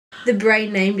The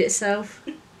brain named itself.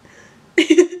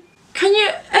 Can you,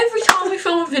 every time we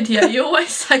film a video, you always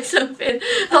say something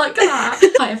like that?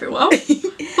 Hi everyone.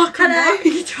 Welcome back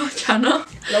to our channel.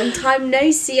 Long time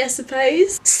no see, I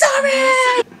suppose. Sorry!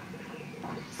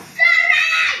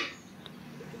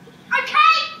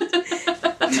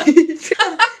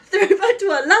 Throwback to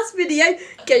our last video.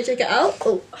 Go check it out.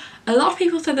 Oh. A lot of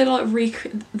people say they like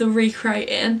the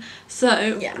recreating,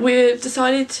 so yeah, we've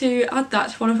decided to add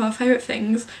that to one of our favourite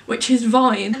things, which is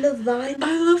Vine. I love Vine.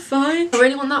 I love Vine. I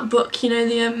really want that book, you know,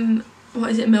 the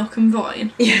what is it, Milk and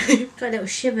Vine? Yeah. Got a little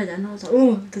shiver then. I was like,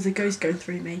 oh, there's a ghost going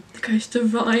through me. The ghost of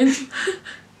Vine.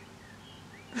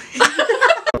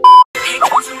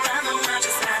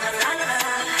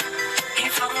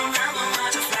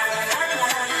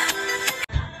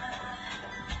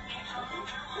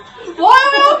 Why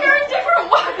are we all going different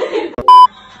ways?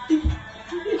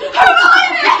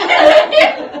 Hermione!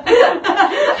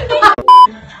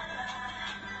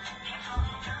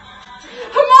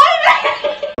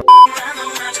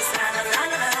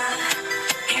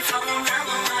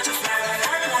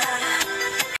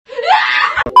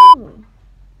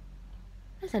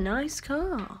 That's a nice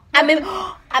car. I'm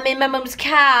in my mum's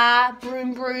car.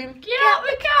 Broom, broom. Get out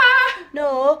the car!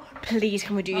 No, please,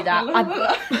 can we do that?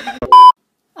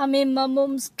 I'm in my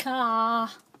mum's car.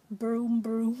 Broom,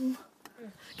 broom.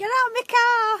 Get out my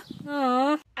car.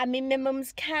 Aww. I'm in my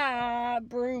mum's car.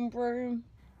 Broom, broom.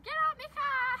 Get out my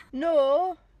car.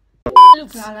 No.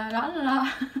 La la la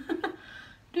la.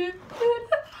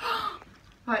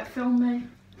 Right, film me.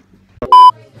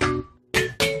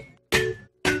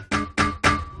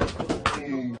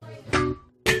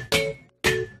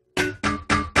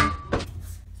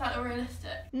 Is that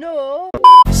realistic? No.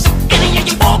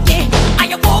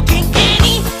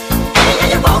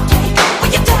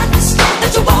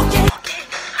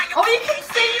 Oh, you can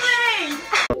see me!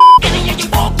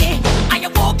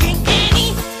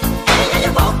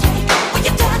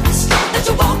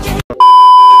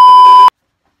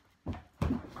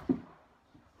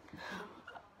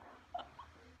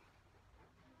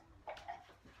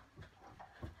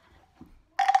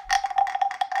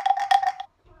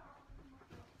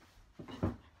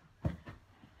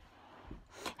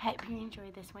 Hope you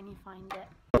enjoy this when you find it.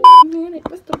 Man, it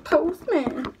was the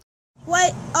postman.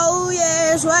 Wait, oh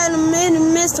yes, wait a minute,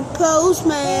 Mr.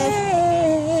 Postman.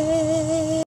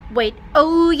 Wait,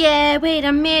 oh yeah, wait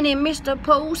a minute, Mr.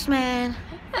 Postman.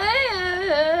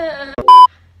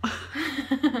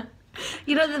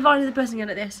 You know the Vine of the person going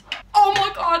like this. Oh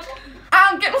my god,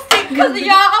 I'm gonna stink because of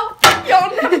y'all.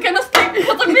 You're never gonna stink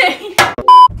because of me.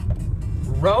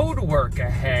 Road work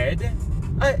ahead?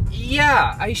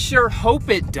 Yeah, I sure hope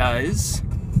it does.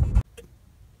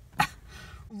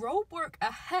 Road work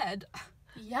ahead?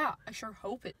 Yeah, I sure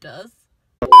hope it does.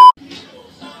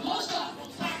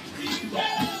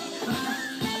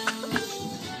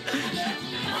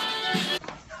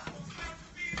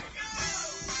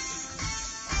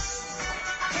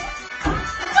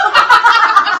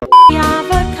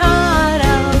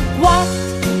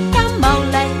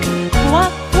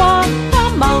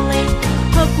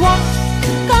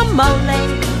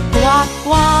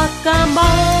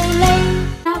 Guacamole,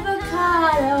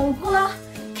 avocado,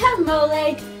 guacamole,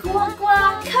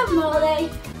 guacamole,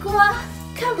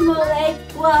 guacamole,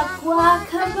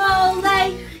 guacamole.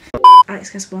 Alex,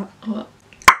 guess what? What?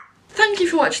 Thank you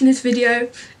for watching this video.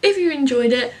 If you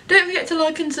enjoyed it, don't forget to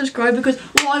like and subscribe, because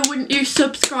why wouldn't you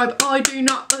subscribe? I do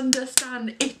not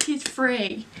understand. It is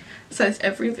free. So it's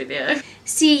every video.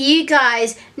 See you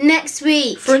guys next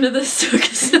week for another Sugar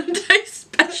Sunday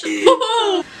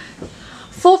special.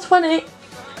 420.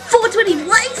 420,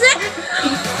 what is it?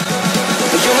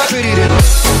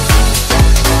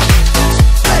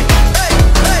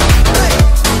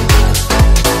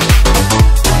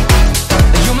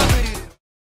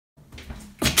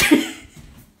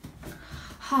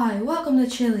 Hi, welcome to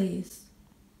Chili's.